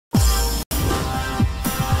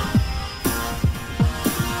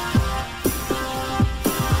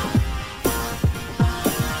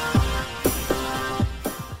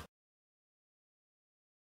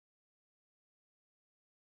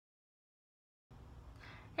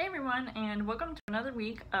Hey everyone, and welcome to another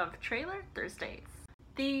week of Trailer Thursdays.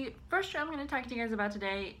 The first show I'm going to talk to you guys about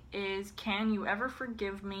today is Can You Ever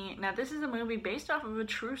Forgive Me? Now, this is a movie based off of a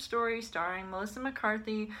true story starring Melissa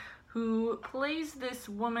McCarthy, who plays this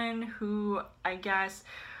woman who, I guess,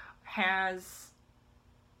 has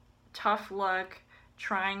tough luck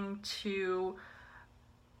trying to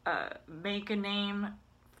make a name,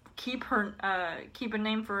 keep a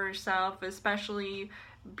name for herself, especially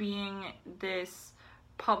being this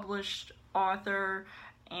published author,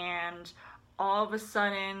 and all of a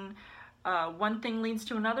sudden one thing leads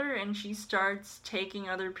to another and she starts taking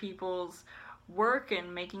other people's work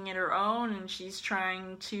and making it her own, and she's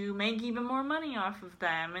trying to make even more money off of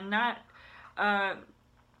them, and not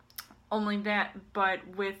only that, but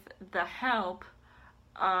with the help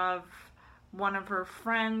of one of her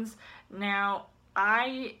friends. Now,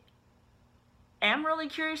 I am really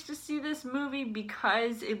curious to see this movie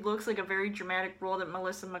because it looks like a very dramatic role that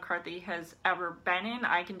Melissa McCarthy has ever been in.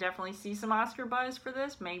 I can definitely see some Oscar buzz for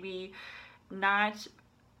this, maybe not,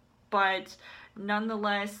 but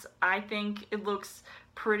nonetheless, I think it looks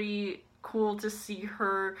pretty cool to see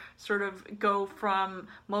her sort of go from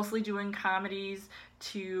mostly doing comedies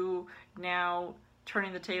to now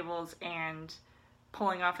turning the tables and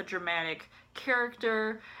pulling off a dramatic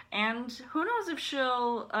character. And who knows if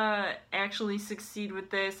she'll actually succeed with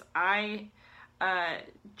this. I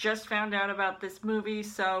just found out about this movie,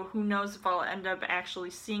 so who knows if I'll end up actually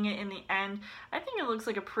seeing it in the end. I think it looks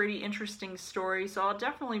like a pretty interesting story, so I'll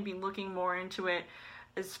definitely be looking more into it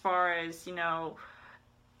as far as, you know,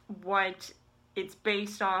 what it's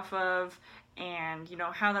based off of and, you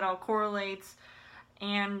know, how that all correlates,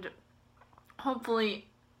 and hopefully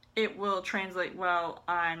it will translate well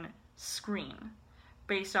on screen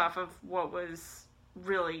based off of what was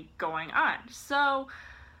really going on. So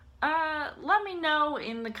let me know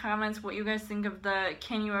in the comments what you guys think of the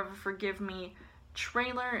Can You Ever Forgive Me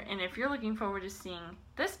trailer, and if you're looking forward to seeing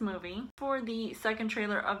this movie. For the second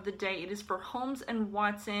trailer of the day, it is for Holmes and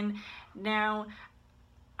Watson. Now,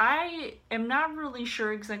 I am not really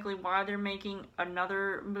sure exactly why they're making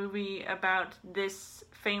another movie about this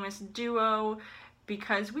famous duo,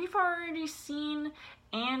 because we've already seen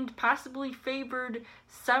and possibly favored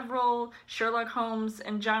several Sherlock Holmes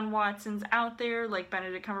and John Watsons out there, like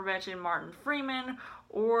Benedict Cumberbatch and Martin Freeman,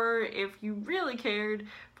 or if you really cared,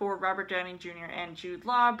 for Robert Downey Jr. and Jude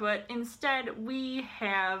Law. But instead we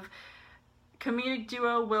have comedic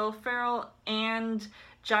duo Will Ferrell and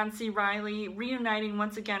John C. Reilly reuniting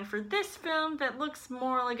once again for this film that looks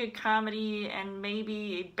more like a comedy and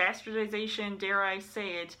maybe a bastardization, dare I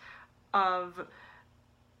say it, of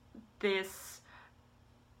this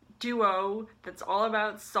duo that's all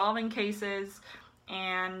about solving cases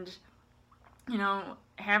and, you know,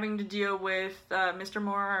 having to deal with Mr.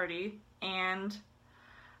 Moriarty. And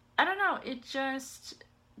I don't know, it just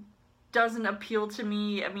doesn't appeal to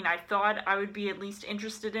me. I mean, I thought I would be at least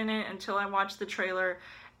interested in it until I watched the trailer,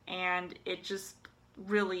 and it just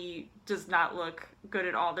really does not look good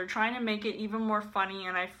at all. They're trying to make it even more funny,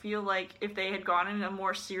 and I feel like if they had gone in a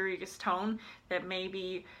more serious tone, that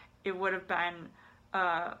maybe it would have been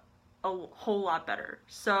a whole lot better.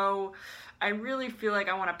 So I really feel like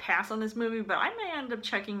I want to pass on this movie, but I may end up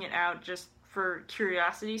checking it out just for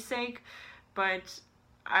curiosity's sake. But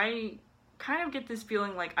I kind of get this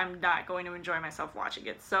feeling like I'm not going to enjoy myself watching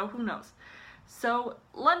it, so who knows. So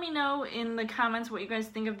let me know in the comments what you guys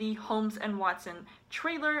think of the Holmes and Watson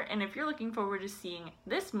trailer, and if you're looking forward to seeing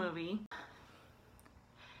this movie.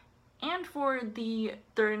 And for the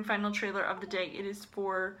third and final trailer of the day, it is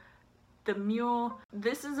for the Mule.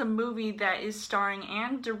 This is a movie that is starring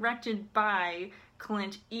and directed by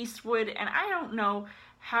Clint Eastwood, and I don't know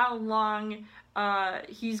how long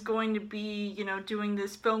he's going to be, you know, doing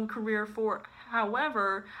this film career for.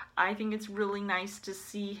 However, I think it's really nice to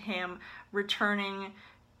see him returning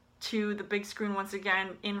to the big screen once again,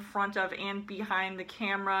 in front of and behind the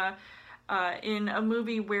camera, in a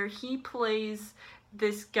movie where he plays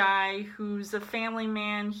this guy who's a family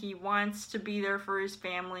man. He wants to be there for his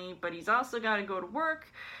family, but he's also got to go to work,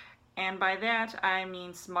 and by that I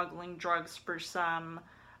mean smuggling drugs for some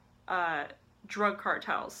drug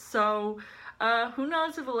cartels. So who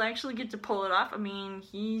knows if he'll actually get to pull it off. I mean,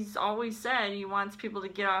 he's always said he wants people to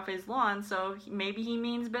get off his lawn, so maybe he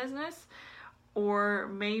means business, or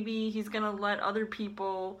maybe he's gonna let other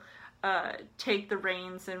people take the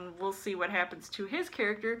reins, and we'll see what happens to his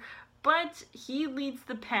character. But he leads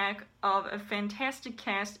the pack of a fantastic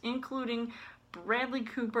cast, including Bradley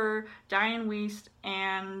Cooper, Diane Wiest,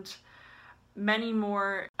 and many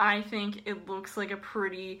more. I think it looks like a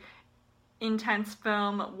pretty intense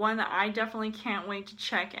film, one that I definitely can't wait to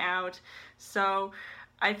check out. So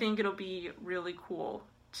I think it'll be really cool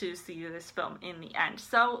to see this film in the end.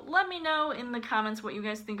 So let me know in the comments what you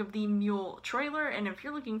guys think of the Mule trailer, and if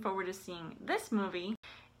you're looking forward to seeing this movie.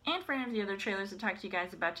 And for any of the other trailers to talk to you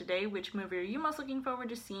guys about today, which movie are you most looking forward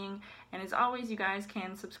to seeing? And as always, you guys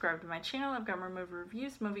can subscribe to my channel. I've got more movie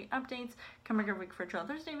reviews, movie updates, coming every week for a Trail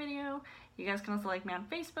Thursday video. You guys can also like me on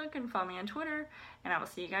Facebook and follow me on Twitter, and I will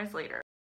see you guys later.